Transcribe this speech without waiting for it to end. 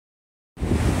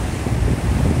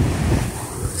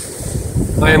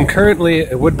I am currently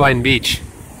at Woodbine Beach,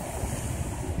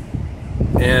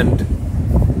 and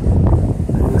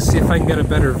let's see if I can get a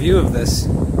better view of this.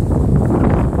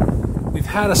 We've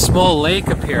had a small lake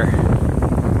up here,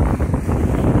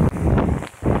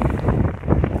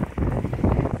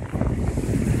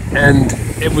 and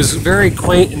it was very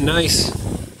quaint and nice,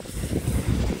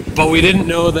 but we didn't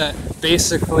know that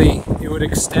basically it would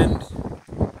extend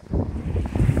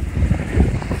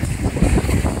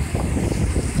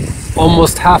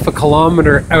almost half a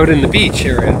kilometer out in the beach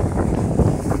area.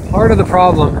 Part of the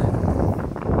problem,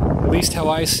 at least how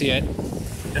I see it,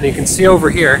 and you can see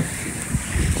over here,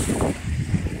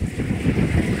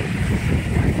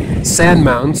 sand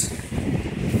mounds.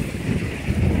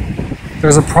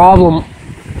 There's a problem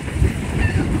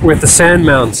with the sand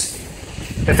mounds.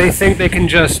 If they think they can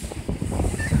just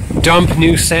dump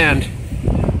new sand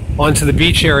onto the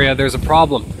beach area, there's a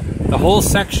problem. The whole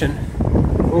section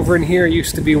over in here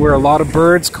used to be where a lot of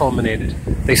birds culminated.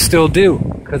 They still do,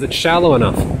 because it's shallow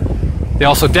enough. They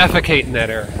also defecate in that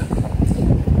area.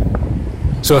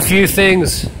 So a few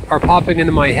things are popping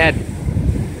into my head.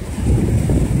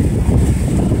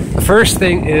 The first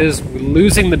thing is we're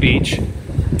losing the beach,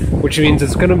 which means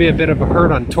it's going to be a bit of a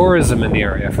hurt on tourism in the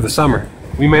area for the summer.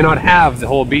 We may not have the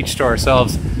whole beach to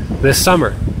ourselves this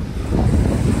summer.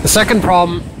 The second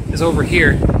problem is over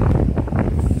here,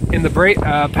 in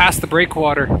the past the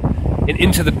breakwater and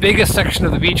into the biggest section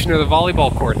of the beach near the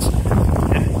volleyball courts.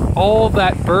 And all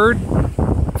that bird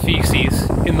feces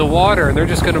in the water, and they're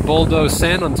just going to bulldoze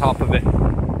sand on top of it.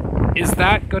 Is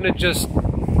that going to just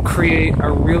create a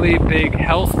really big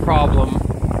health problem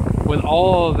when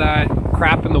all of that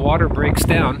crap in the water breaks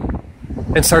down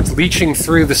and starts leaching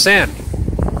through the sand?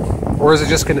 Or is it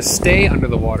just going to stay under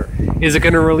the water? Is it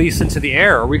going to release into the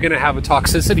air? Are we going to have a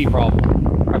toxicity problem?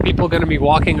 Are people going to be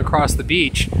walking across the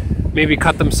beach, maybe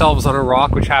cut themselves on a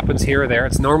rock, which happens here or there?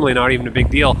 It's normally not even a big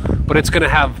deal, but it's going to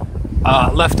have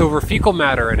leftover fecal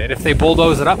matter in it if they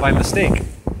bulldoze it up by mistake.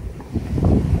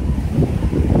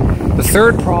 The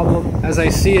third problem, as I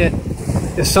see it,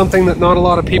 is something that not a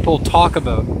lot of people talk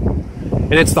about,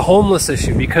 and it's the homeless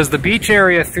issue, because the beach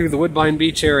area through the Woodbine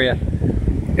Beach area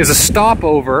is a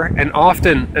stopover and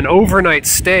often an overnight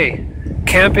stay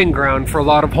camping ground for a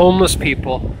lot of homeless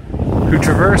people who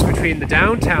traverse between the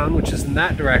downtown, which is in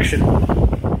that direction,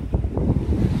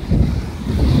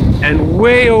 and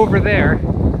way over there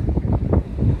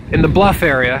in the bluff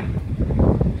area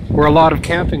where a lot of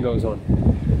camping goes on.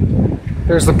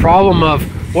 There's the problem of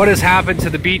what has happened to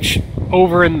the beach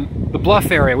over in the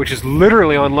bluff area, which is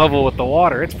literally on level with the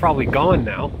water. It's probably gone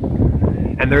now.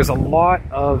 And there's a lot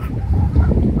of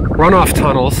runoff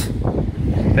tunnels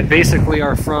that basically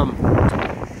are from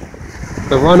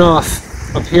the runoff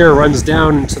up here runs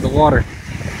down into the water.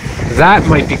 That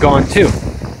might be gone too,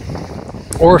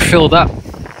 or filled up.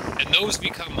 And those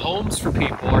become homes for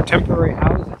people, or temporary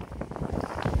housing.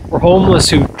 Or homeless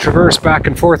who traverse back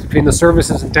and forth between the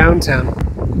services in downtown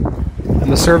and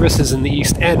the services in the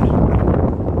East End.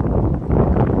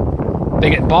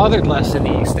 They get bothered less in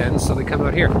the East End, so they come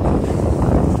out here.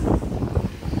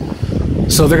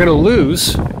 So they're going to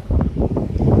lose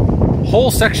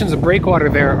whole sections of breakwater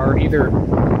there are either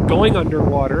going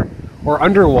underwater or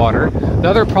underwater. The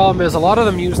other problem is a lot of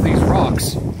them use these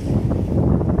rocks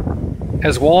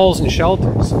as walls and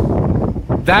shelters.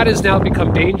 That has now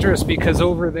become dangerous because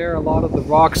over there a lot of the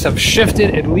rocks have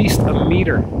shifted at least a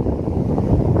meter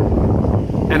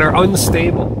and are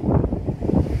unstable.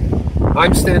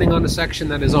 I'm standing on a section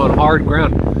that is on hard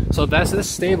ground, so that's this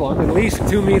stable. I'm at least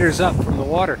 2 meters up from the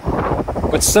water.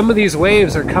 But some of these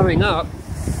waves are coming up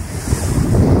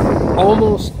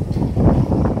almost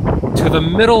to the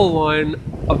middle line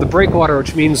of the breakwater,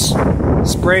 which means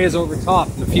spray is over top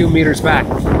and a few meters back.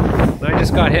 And I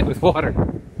just got hit with water.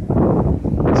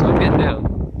 So I'm getting down.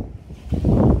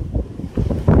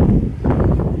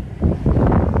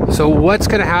 So what's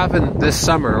going to happen this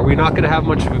summer? Are we not going to have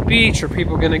much of a beach? Are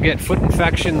people going to get foot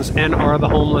infections? And are the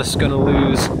homeless going to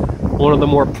lose one of the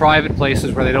more private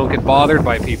places where they don't get bothered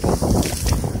by people?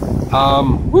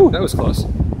 Woo, that was close.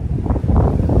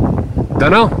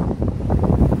 Don't know.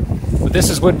 But this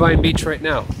is Woodbine Beach right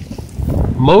now.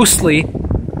 Mostly,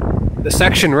 the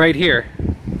section right here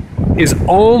is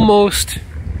almost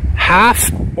half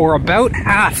or about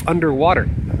half underwater.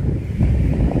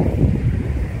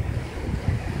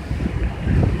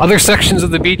 Other sections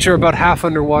of the beach are about half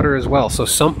underwater as well, so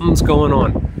something's going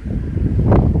on.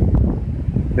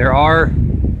 There are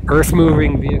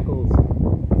earth-moving vehicles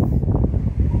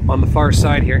on the far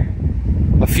side here,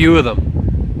 a few of them.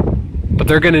 But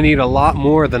they're going to need a lot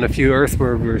more than a few earth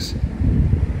movers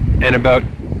and about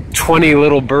 20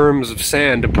 little berms of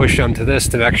sand to push onto this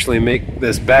to actually make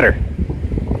this better.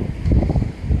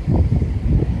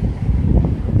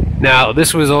 Now,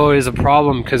 this was always a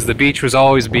problem because the beach was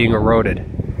always being eroded.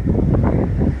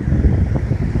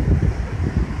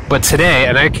 But today,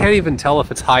 and I can't even tell if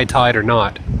it's high tide or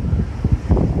not,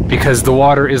 because the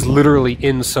water is literally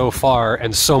in so far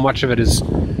and so much of it is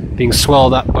being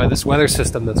swelled up by this weather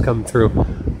system that's come through.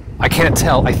 I can't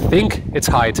tell. I think it's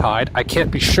high tide. I can't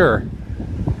be sure.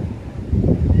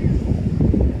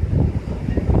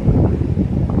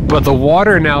 But the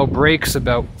water now breaks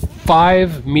about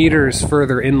 5 meters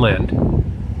further inland.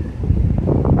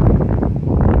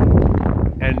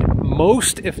 And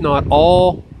most, if not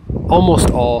all, almost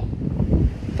all,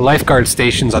 the lifeguard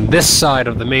stations on this side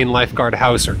of the main lifeguard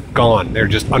house are gone. They're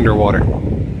just underwater.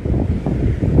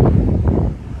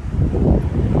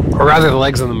 Or rather, the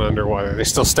legs of them are underwater. They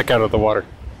still stick out of the water.